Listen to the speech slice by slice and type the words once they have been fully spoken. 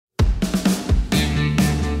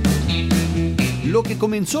Lo que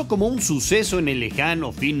comenzó como un suceso en el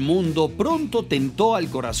lejano fin mundo pronto tentó al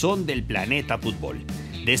corazón del planeta fútbol.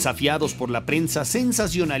 Desafiados por la prensa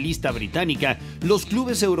sensacionalista británica, los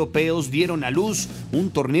clubes europeos dieron a luz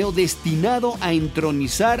un torneo destinado a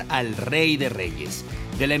entronizar al Rey de Reyes.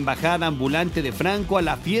 De la embajada ambulante de Franco a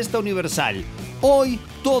la fiesta universal, hoy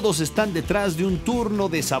todos están detrás de un turno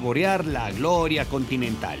de saborear la gloria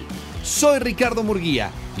continental. Soy Ricardo Murguía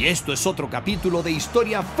y esto es otro capítulo de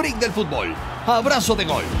Historia Freak del Fútbol. ¡Abrazo de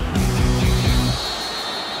gol!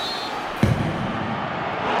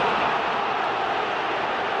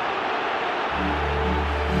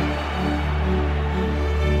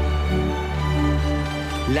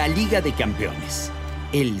 La Liga de Campeones,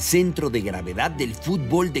 el centro de gravedad del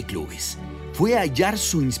fútbol de clubes, fue a hallar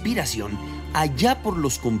su inspiración allá por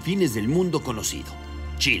los confines del mundo conocido,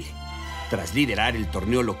 Chile. Tras liderar el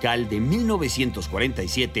torneo local de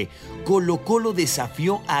 1947, Colo-Colo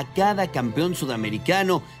desafió a cada campeón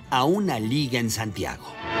sudamericano a una liga en Santiago.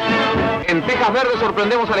 En Tejas Verdes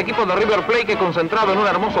sorprendemos al equipo de River Plate que, concentrado en un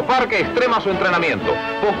hermoso parque, extrema su entrenamiento.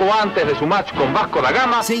 Poco antes de su match con Vasco da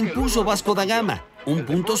Gama, se impuso Vasco da Gama, un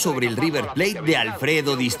punto sobre el River Plate de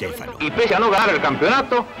Alfredo Di Stéfano. Y pese a no ganar el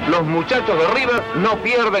campeonato, los muchachos de River no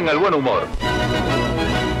pierden el buen humor.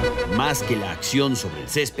 Más que la acción sobre el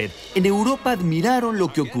césped, en Europa admiraron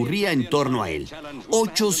lo que ocurría en torno a él.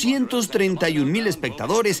 831,000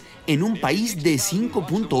 espectadores en un país de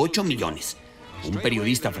 5.8 millones. Un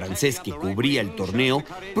periodista francés que cubría el torneo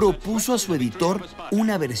propuso a su editor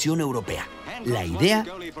una versión europea. La idea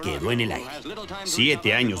quedó en el aire.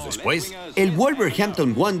 7 años después, el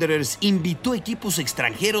Wolverhampton Wanderers invitó equipos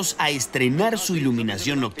extranjeros a estrenar su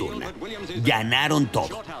iluminación nocturna. Ganaron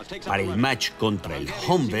todo. Para el match contra el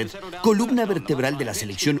Honved, columna vertebral de la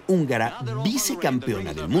selección húngara,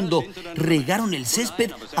 vicecampeona del mundo, regaron el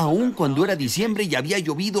césped aun cuando era diciembre y había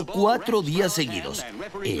llovido 4 días seguidos.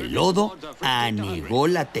 El lodo anegó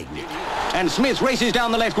la técnica. And Smith races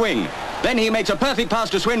down the left wing. Then he makes a perfect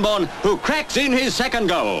pass to Swinburne, who cracks in his second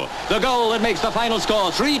goal. The goal that makes the final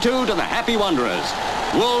score 3-2 to the Happy Wanderers.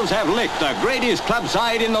 Wolves have licked the greatest club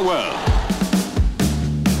side in the world.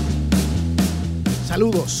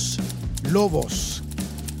 Saludos, Lobos,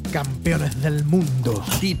 campeones del mundo.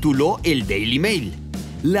 Tituló el Daily Mail.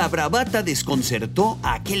 La bravata desconcertó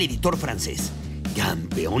a aquel editor francés.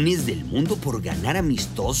 ¿Campeones del mundo por ganar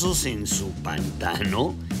amistosos en su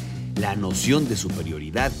pantano? La noción de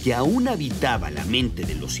superioridad que aún habitaba la mente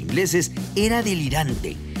de los ingleses era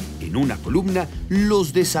delirante. En una columna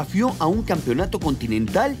los desafió a un campeonato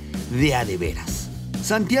continental de a de veras.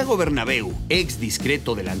 Santiago Bernabéu, ex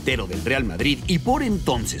discreto delantero del Real Madrid y por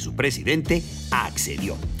entonces su presidente,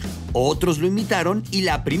 accedió. Otros lo imitaron y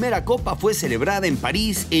la primera copa fue celebrada en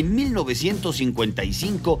París en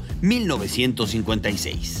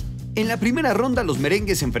 1955-1956. En la primera ronda los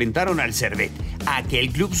merengues se enfrentaron al Servette, aquel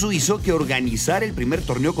club suizo que organizara el primer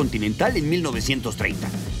torneo continental en 1930.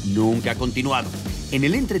 Nunca ha continuado. En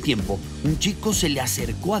el entretiempo, un chico se le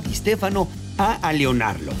acercó a Di Stéfano a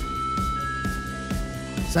aleonarlo.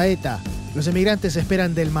 Saeta, los emigrantes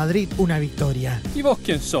esperan del Madrid una victoria. ¿Y vos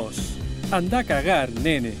quién sos? Anda a cagar,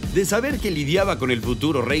 nene. De saber que lidiaba con el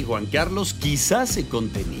futuro rey Juan Carlos, quizás se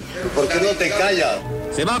contenía. ¿Por qué no te callas?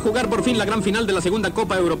 Se va a jugar por fin la gran final de la segunda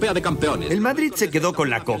Copa Europea de Campeones. El Madrid se quedó con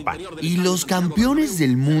la copa. ¿Y los campeones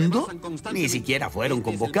del mundo? Ni siquiera fueron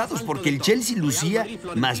convocados porque el Chelsea lucía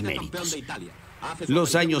más méritos.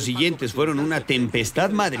 Los años siguientes fueron una tempestad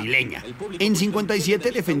madrileña. En 57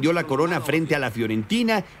 defendió la corona frente a la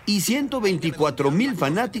Fiorentina y 124,000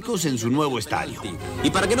 fanáticos en su nuevo estadio. Y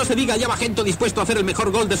para que no se diga, ya va gente dispuesto a hacer el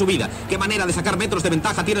mejor gol de su vida. Qué manera de sacar metros de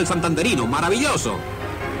ventaja tiene el santanderino. ¡Maravilloso!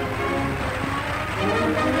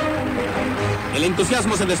 El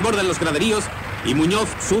entusiasmo se desborda en los graderíos y Muñoz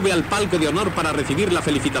sube al palco de honor para recibir la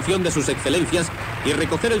felicitación de sus excelencias y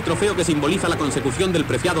recoger el trofeo que simboliza la consecución del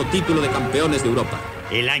preciado título de campeones de Europa.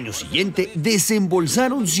 El año siguiente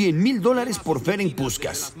desembolsaron $100,000 por Ferenc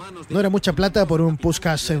Puskás. No era mucha plata por un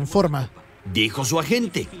Puskás en forma, dijo su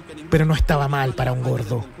agente. pero no estaba mal para un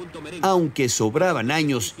gordo. Aunque sobraban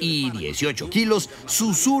años y 18 kilos,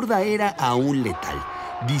 su zurda era aún letal.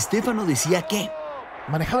 Di Stéfano decía que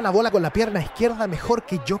manejaba la bola con la pierna izquierda mejor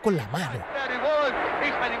que yo con la mano.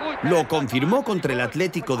 lo confirmó contra el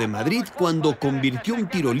Atlético de Madrid cuando convirtió un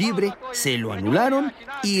tiro libre, se lo anularon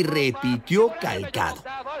y repitió calcado.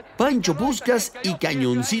 Pancho Puskás y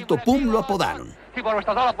Cañoncito Pum lo apodaron.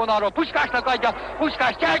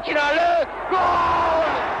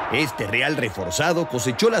 Este Real reforzado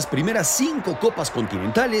cosechó las primeras 5 copas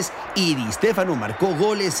continentales y Di Stéfano marcó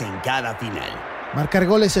goles en cada final. Marcar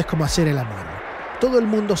goles es como hacer el amor. Todo el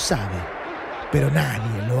mundo sabe, pero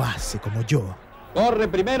nadie lo hace como yo. Corre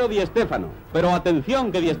primero Di Stéfano, pero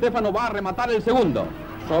atención que Di Stéfano va a rematar el segundo.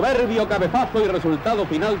 Soberbio cabezazo y resultado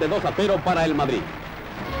final de 2-0 para el Madrid.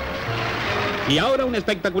 Y ahora un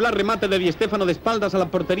espectacular remate de Di Stéfano de espaldas a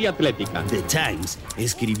la portería atlética. The Times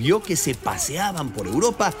escribió que se paseaban por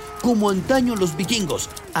Europa como antaño los vikingos,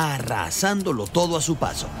 arrasándolo todo a su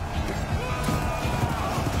paso.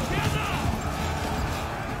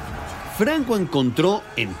 Franco encontró,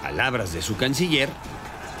 en palabras de su canciller,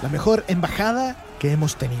 la mejor embajada que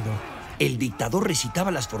hemos tenido. El dictador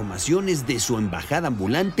recitaba las formaciones de su embajada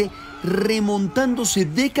ambulante remontándose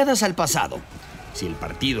décadas al pasado. Si el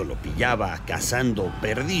partido lo pillaba cazando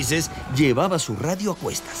perdices, llevaba su radio a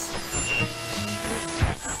cuestas.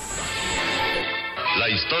 La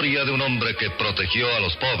historia de un hombre que protegió a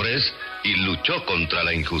los pobres y luchó contra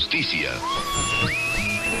la injusticia.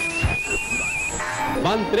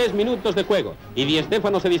 Van 3 minutos de juego y Di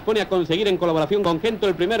Stéfano se dispone a conseguir en colaboración con Gento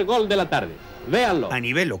el primer gol de la tarde. Véanlo. A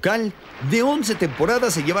nivel local, de 11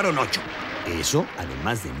 temporadas se llevaron 8. Eso,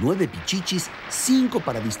 además de 9 pichichis, 5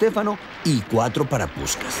 para Di Stéfano y 4 para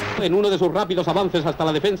Puskás. En uno de sus rápidos avances hasta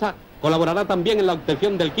la defensa, colaborará también en la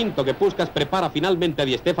obtención del quinto que Puskás prepara finalmente a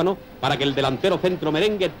Di Stéfano para que el delantero centro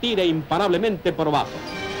merengue tire imparablemente por bajo.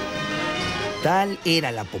 Tal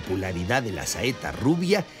era la popularidad de la saeta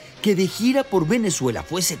rubia que de gira por Venezuela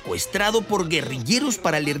fue secuestrado por guerrilleros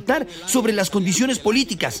para alertar sobre las condiciones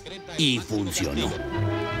políticas. Y funcionó.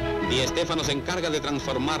 Di Stéfano se encarga de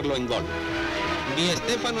transformarlo en gol. Di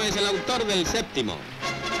Stéfano es el autor del séptimo.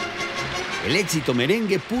 El éxito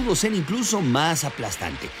merengue pudo ser incluso más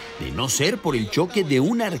aplastante, de no ser por el choque de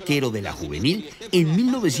un arquero de la juvenil en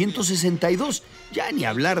 1962. Ya ni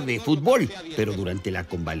hablar de fútbol, pero durante la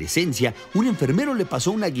convalecencia, un enfermero le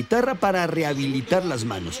pasó una guitarra para rehabilitar las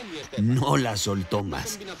manos. No la soltó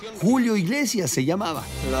más. Julio Iglesias se llamaba.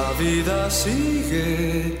 La vida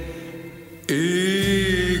sigue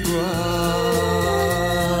igual.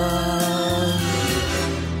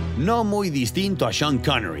 No muy distinto a Sean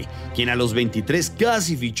Connery, quien a los 23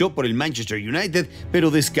 casi fichó por el Manchester United,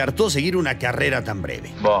 pero descartó seguir una carrera tan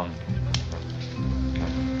breve. Bond.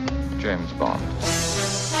 James Bond.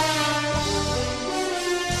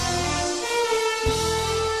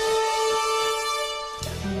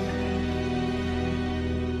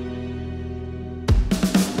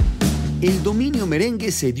 El dominio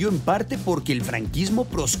merengue se dio en parte porque el franquismo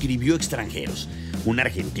proscribió extranjeros. Un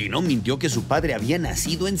argentino mintió que su padre había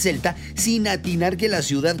nacido en Celta sin atinar que la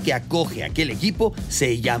ciudad que acoge aquel equipo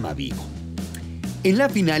se llama Vigo. En la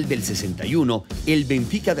final del 61, el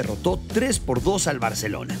Benfica derrotó 3-2 al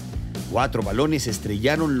Barcelona. 4 balones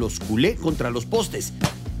estrellaron los culé contra los postes,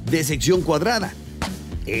 de sección cuadrada.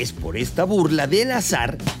 Es por esta burla del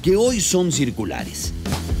azar que hoy son circulares.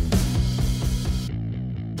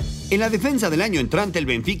 En la defensa del año entrante, el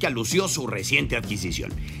Benfica lució su reciente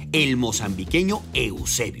adquisición, el mozambiqueño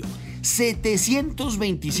Eusebio.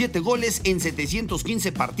 727 goles en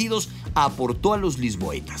 715 partidos aportó a los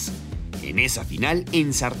lisboetas. En esa final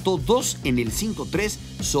ensartó 2 en el 5-3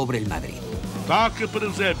 sobre el Madrid. Toca para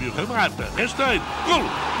Eusebio, remata, restante, gol!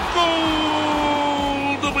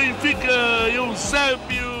 Gol do Benfica,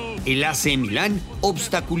 Eusebio! El AC Milán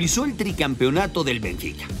obstaculizó el tricampeonato del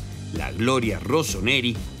Benfica. La gloria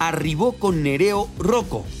rossoneri arribó con Nereo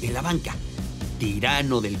Rocco en la banca.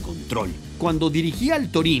 Tirano del control. Cuando dirigía al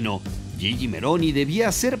Torino, Gigi Meroni debía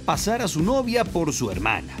hacer pasar a su novia por su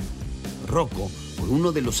hermana. Rocco fue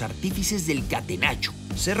uno de los artífices del catenaccio,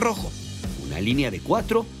 cerrojo, una línea de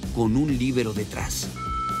 4 con un líbero detrás.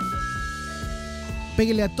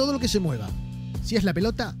 Péguele a todo lo que se mueva. Si es la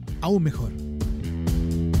pelota, aún mejor.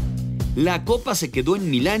 La copa se quedó en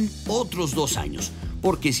Milán otros 2 años,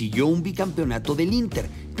 porque siguió un bicampeonato del Inter,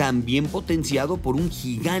 también potenciado por un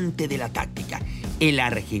gigante de la táctica, el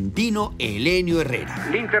argentino Helenio Herrera.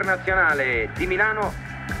 L'Internazionale di Milano,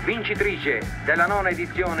 vincitrice della 9ª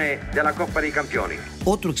edizione della Coppa dei Campioni.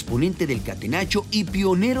 Otro exponente del catenaccio y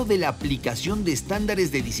pionero de la aplicación de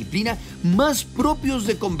estándares de disciplina más propios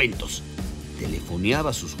de conventos.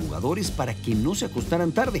 Telefoneaba a sus jugadores para que no se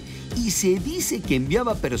acostaran tarde y se dice que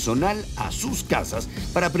enviaba personal a sus casas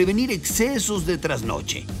para prevenir excesos de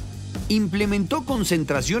trasnoche. Implementó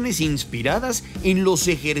concentraciones inspiradas en los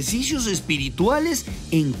ejercicios espirituales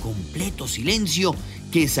en completo silencio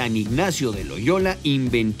que San Ignacio de Loyola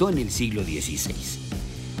inventó en el siglo XVI.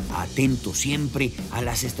 Atento siempre a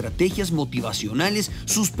las estrategias motivacionales,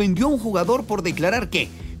 suspendió a un jugador por declarar que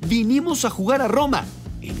vinimos a jugar a Roma,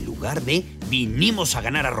 en lugar de vinimos a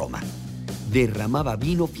ganar a Roma. Derramaba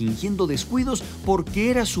vino fingiendo descuidos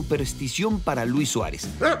porque era superstición para Luis Suárez.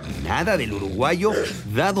 Nada del uruguayo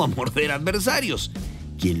dado a morder adversarios.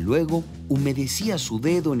 quien luego humedecía su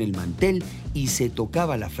dedo en el mantel y se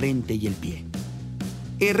tocaba la frente y el pie.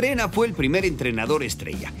 Herrera fue el primer entrenador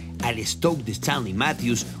estrella. Al Stoke de Stanley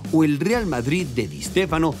Matthews o el Real Madrid de Di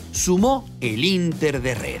Stéfano sumó el Inter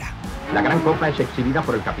de Herrera. La gran copa es exhibida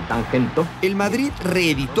por el capitán Gento. El Madrid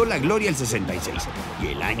reeditó la gloria el 66 y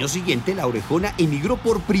el año siguiente la Orejona emigró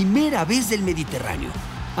por primera vez del Mediterráneo,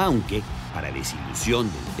 aunque, para desilusión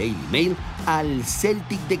del Daily Mail, al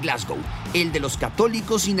Celtic de Glasgow, el de los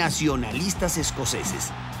católicos y nacionalistas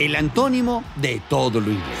escoceses, el antónimo de todo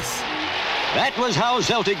lo inglés. That was how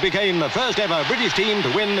Celtic became the first ever British team to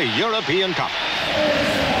win the European Cup.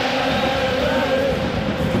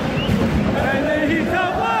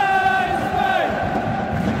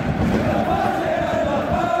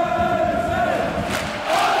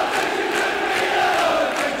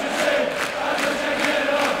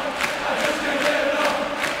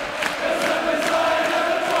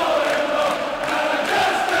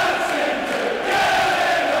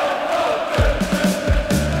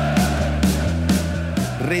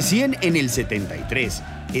 Recién en el 73,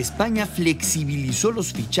 España flexibilizó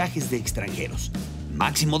los fichajes de extranjeros.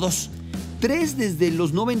 Máximo 2, 3 desde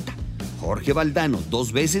los 90. Jorge Valdano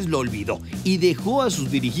 2 veces lo olvidó y dejó a sus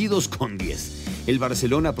dirigidos con 10. El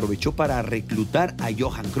Barcelona aprovechó para reclutar a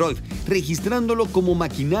Johan Cruyff, registrándolo como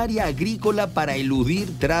maquinaria agrícola para eludir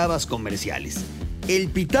trabas comerciales. El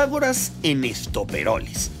Pitágoras en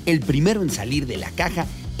estoperoles, el primero en salir de la caja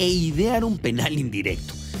e idear un penal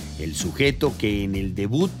indirecto. El sujeto que en el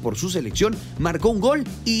debut por su selección marcó un gol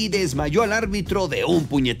y desmayó al árbitro de un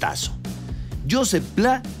puñetazo. Josep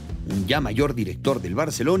Pla, un ya mayor director del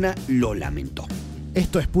Barcelona, lo lamentó.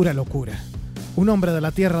 Esto es pura locura. Un hombre de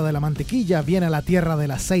la tierra de la mantequilla viene a la tierra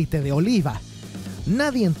del aceite de oliva.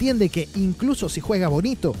 Nadie entiende que incluso si juega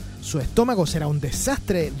bonito, su estómago será un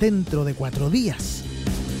desastre dentro de 4 días.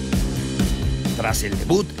 Tras el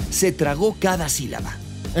debut, se tragó cada sílaba.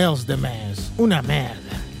 Els de mes, una merda.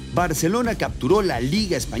 Barcelona capturó la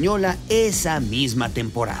Liga Española esa misma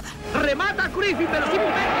temporada. Remata Cruyff, pero sin ¡Gol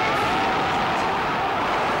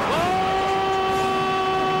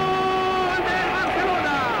del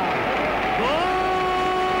Barcelona! ¡Gol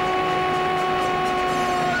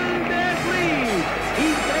de Cruyff!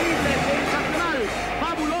 Increíble, sensacional,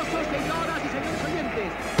 fabuloso, señoras y señores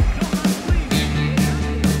oyentes.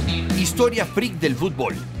 Historia Freak del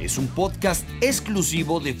Fútbol es un podcast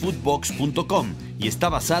exclusivo de Footbox.com y está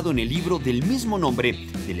basado en el libro del mismo nombre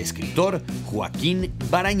del escritor Joaquín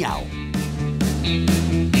Barañao.